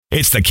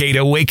It's the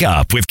KATO Wake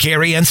Up with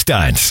Cari and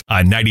Stunt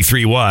on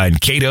 93.1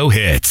 KATO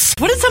Hits.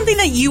 What is something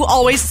that you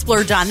always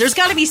splurge on? There's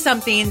got to be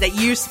something that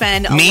you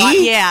spend a lot.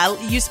 Yeah,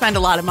 you spend a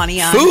lot of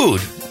money on.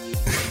 Food.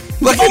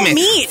 Look at me.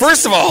 Meat.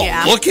 First of all,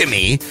 look at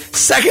me.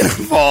 Second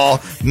of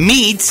all,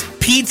 meat,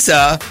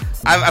 pizza.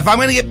 If I'm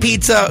going to get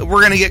pizza,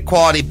 we're going to get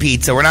quality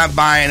pizza. We're not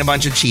buying a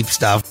bunch of cheap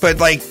stuff. But,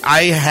 like,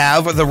 I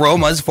have the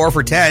Romas 4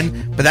 for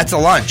 $10, but that's a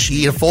lunch.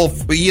 You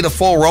eat a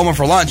full Roma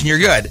for lunch, and you're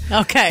good.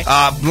 Okay.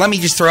 Let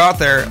me just throw out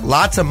there,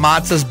 Lots of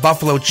Matzah's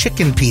buffalo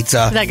chicken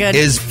pizza is that good?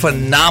 Is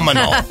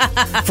phenomenal.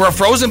 For a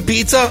frozen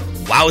pizza,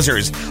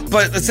 wowzers.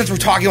 But since we're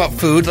talking about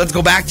food, let's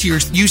go back to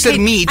you said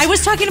meat. I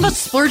was talking about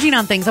splurging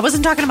on things. I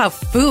wasn't talking about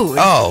food.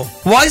 Oh.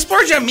 Well, I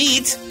splurge on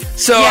meat.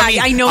 So,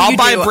 yeah, I know I'll you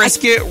buy do.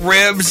 brisket,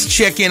 ribs,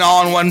 chicken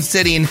all in one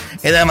sitting, and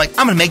then I'm like,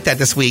 I'm going to make that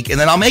this week, and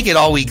then I'll make it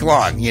all week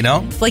long, you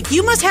know? Like,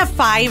 you must have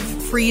 5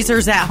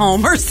 freezers at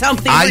home or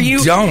something where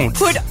you don't.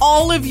 Put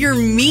all of your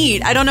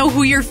meat. I don't know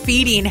who you're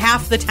feeding,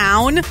 half the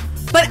town.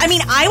 But, I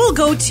mean, I will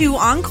go to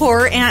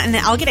Encore, and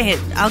I'll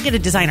get a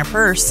designer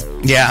purse.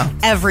 Yeah.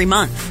 Every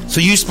month. So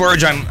you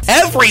splurge on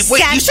wait,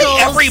 you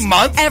say every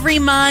month? Every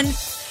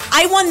month.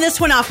 I won this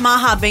one off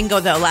Maha Bingo,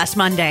 though, last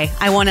Monday.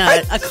 I won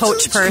a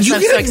Coach purse. You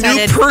I'm get so a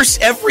excited. new purse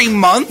every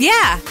month?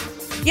 Yeah.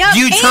 Yep. Do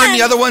you turn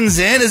the other ones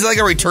in? Is it like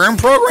a return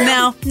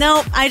program?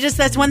 No.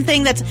 That's one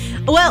thing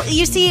well,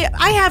 you see,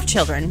 I have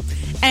children,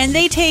 and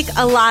they take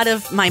a lot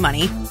of my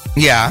money.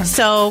 Yeah.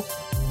 So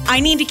I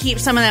need to keep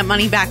some of that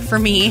money back for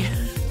me.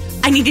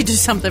 I need to do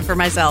something for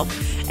myself.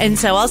 And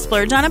so I'll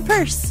splurge on a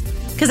purse.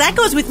 Because that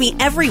goes with me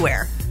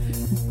everywhere.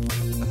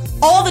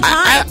 All the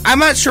time. I'm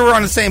not sure we're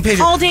on the same page.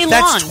 All day long.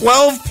 That's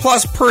 12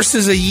 plus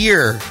purses a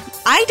year.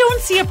 I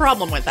don't see a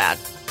problem with that.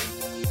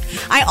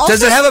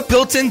 Does it have a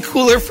built-in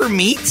cooler for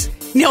meat?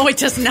 No, it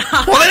does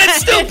not. Well, then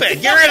it's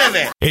stupid. Get rid of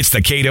it. It's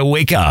the KATO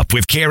Wake Up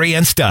with Cari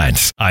and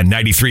Stunt on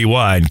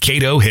 93.1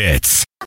 KATO Hits.